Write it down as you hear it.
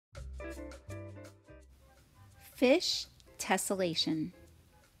Fish tessellation.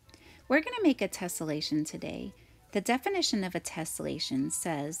 We're going to make a tessellation today. The definition of a tessellation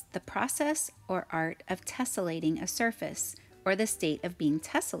says the process or art of tessellating a surface or the state of being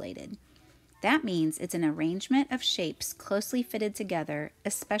tessellated. That means it's an arrangement of shapes closely fitted together,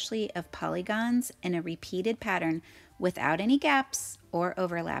 especially of polygons in a repeated pattern without any gaps or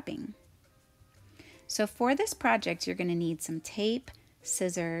overlapping. So for this project, you're going to need some tape,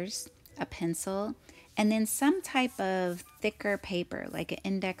 scissors, a pencil, and then some type of thicker paper like an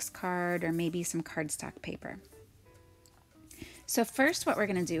index card or maybe some cardstock paper. So first what we're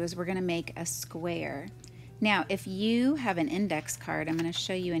going to do is we're going to make a square. Now if you have an index card, I'm going to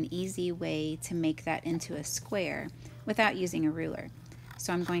show you an easy way to make that into a square without using a ruler.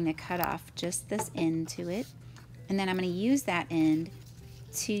 So I'm going to cut off just this end to it, and then I'm going to use that end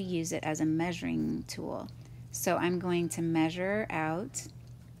to use it as a measuring tool. So I'm going to measure out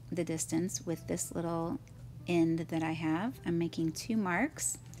the distance with this little end that I have. I'm making 2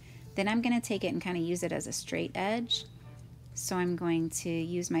 marks. Then I'm going to take it and kind of use it as a straight edge. So I'm going to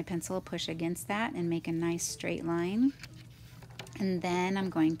use my pencil, push against that and make a nice straight line. And then I'm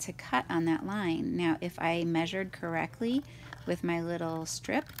going to cut on that line. Now if I measured correctly with my little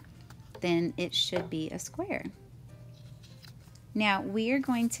strip, then it should be a square. Now we are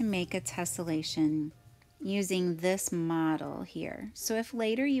going to make a tessellation using this model here. So if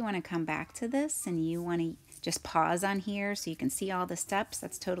later you want to come back to this and you want to just pause on here so you can see all the steps,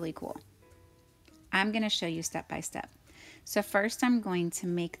 that's totally cool. I'm going to show you step by step. So first I'm going to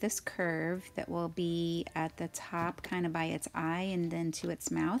make this curve that will be at the top kind of by its eye and then to its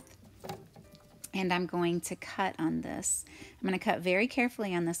mouth. And I'm going to cut on this. I'm going to cut very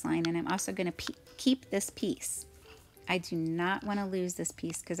carefully on this line, and I'm also going to keep this piece. I do not want to lose this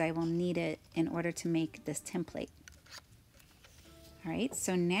piece because I will need it in order to make this template. All right,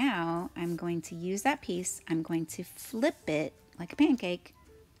 so now I'm going to use that piece. I'm going to flip it like a pancake,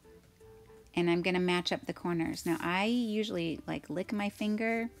 and I'm going to match up the corners. Now I usually like lick my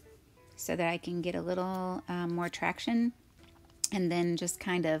finger so that I can get a little more traction, and then just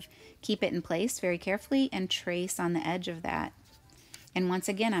kind of keep it in place very carefully and trace on the edge of that. And once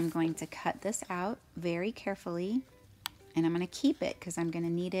again, I'm going to cut this out very carefully, and I'm going to keep it because I'm going to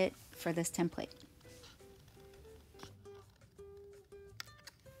need it for this template.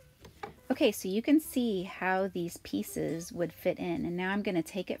 Okay, so you can see how these pieces would fit in, and now I'm going to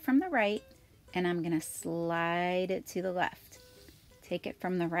take it from the right and I'm going to slide it to the left. Take it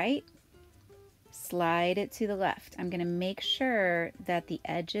from the right, slide it to the left. I'm going to make sure that the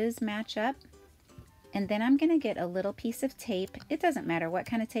edges match up, and then I'm going to get a little piece of tape. It doesn't matter what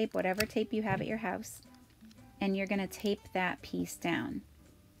kind of tape, whatever tape you have at your house. And you're going to tape that piece down.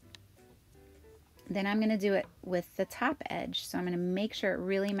 Then I'm going to do it with the top edge. So I'm going to make sure it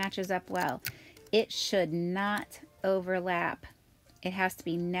really matches up well. It should not overlap. It has to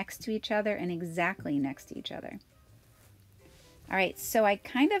be next to each other and exactly next to each other. All right, so I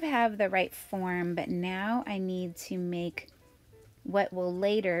kind of have the right form, but now I need to make what will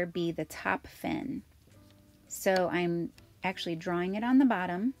later be the top fin. So I'm actually drawing it on the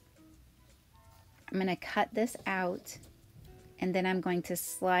bottom. I'm going to cut this out, and then I'm going to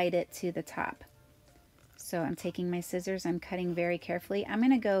slide it to the top. So I'm taking my scissors, I'm cutting very carefully. I'm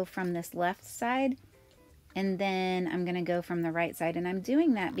going to go from this left side, and then I'm going to go from the right side. And I'm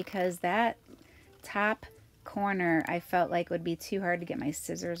doing that because that top corner I felt like would be too hard to get my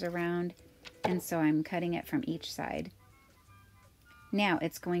scissors around, and so I'm cutting it from each side. Now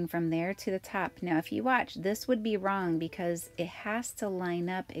it's going from there to the top. Now if you watch, this would be wrong because it has to line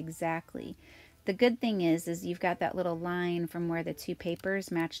up exactly. The good thing is you've got that little line from where the 2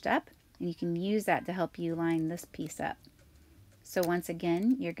 papers matched up, and you can use that to help you line this piece up. So once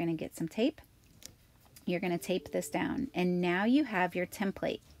again, you're going to get some tape. You're going to tape this down, and now you have your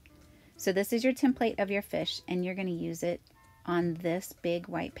template. So this is your template of your fish, and you're going to use it on this big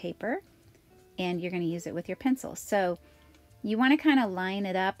white paper, and you're going to use it with your pencil. So you want to kind of line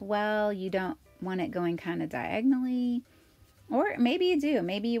it up well. You don't want it going kind of diagonally. Or maybe you do.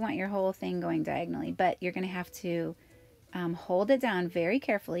 Maybe you want your whole thing going diagonally, but you're going to have to hold it down very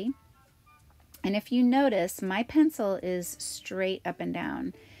carefully. And if you notice, my pencil is straight up and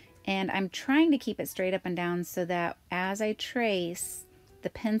down. And I'm trying to keep it straight up and down so that as I trace, the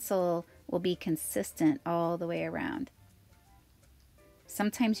pencil will be consistent all the way around.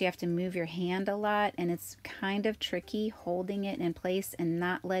 Sometimes you have to move your hand a lot, and it's kind of tricky holding it in place and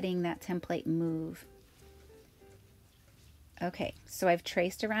not letting that template move. Okay, so I've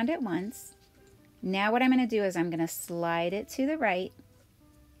traced around it once. Now what I'm going to do is I'm going to slide it to the right,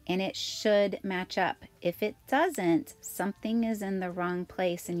 and it should match up. If it doesn't, something is in the wrong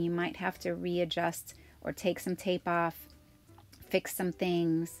place, and you might have to readjust or take some tape off, fix some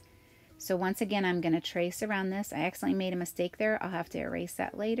things. So once again, I'm going to trace around this. I accidentally made a mistake there. I'll have to erase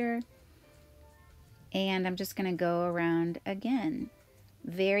that later. And I'm just going to go around again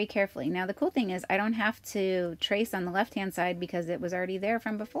very carefully. Now the cool thing is I don't have to trace on the left-hand side because it was already there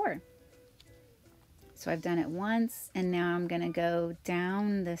from before. So I've done it once, and now I'm going to go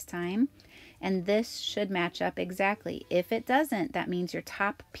down this time. And this should match up exactly. If it doesn't, that means your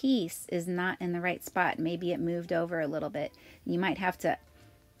top piece is not in the right spot. Maybe it moved over a little bit. You might have to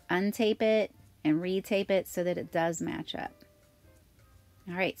untape it and retape it so that it does match up.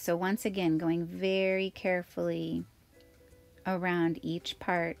 All right, so once again, going very carefully around each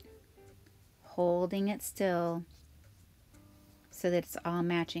part, holding it still so that it's all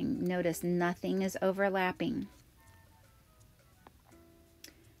matching. Notice nothing is overlapping.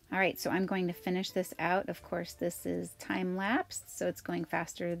 All right, so I'm going to finish this out. Of course, this is time-lapsed, so it's going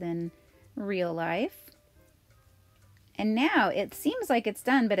faster than real life. And now it seems like it's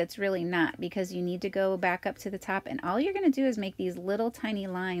done, but it's really not, because you need to go back up to the top, and all you're going to do is make these little tiny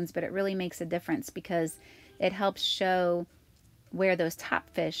lines, but it really makes a difference because it helps show where those top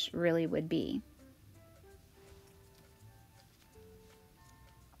fish really would be.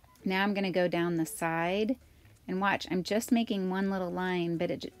 Now I'm going to go down the side and watch. I'm just making one little line,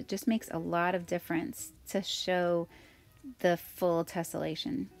 but it just makes a lot of difference to show the full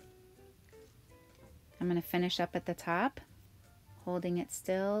tessellation. I'm going to finish up at the top, holding it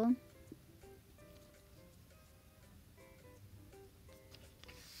still.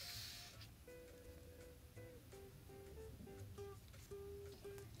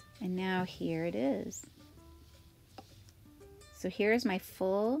 And now here it is. So here's my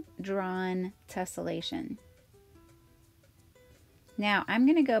full drawn tessellation. Now I'm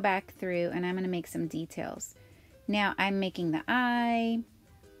going to go back through and I'm going to make some details. Now I'm making the eye,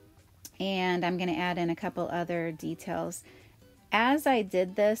 and I'm going to add in a couple other details. As I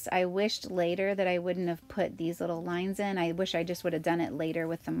did this, I wished later that I wouldn't have put these little lines in. I wish I just would have done it later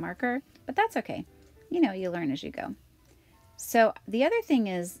with the marker, but that's okay. You know, you learn as you go. So the other thing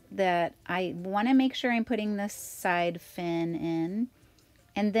is that I want to make sure I'm putting this side fin in.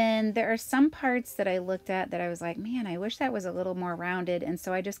 And then there are some parts that I looked at that I was like, man, I wish that was a little more rounded. And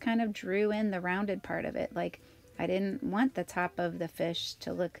so I just kind of drew in the rounded part of it. Like, I didn't want the top of the fish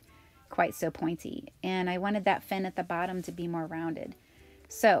to look quite so pointy, and I wanted that fin at the bottom to be more rounded.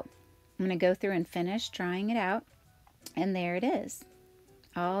 So I'm going to go through and finish drawing it out, and there it is,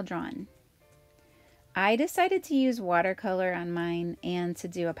 all drawn. I decided to use watercolor on mine and to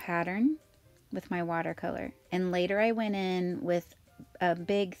do a pattern with my watercolor, and later I went in with a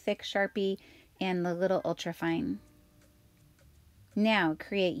big thick Sharpie and the little ultrafine. Now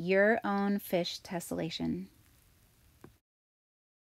create your own fish tessellation.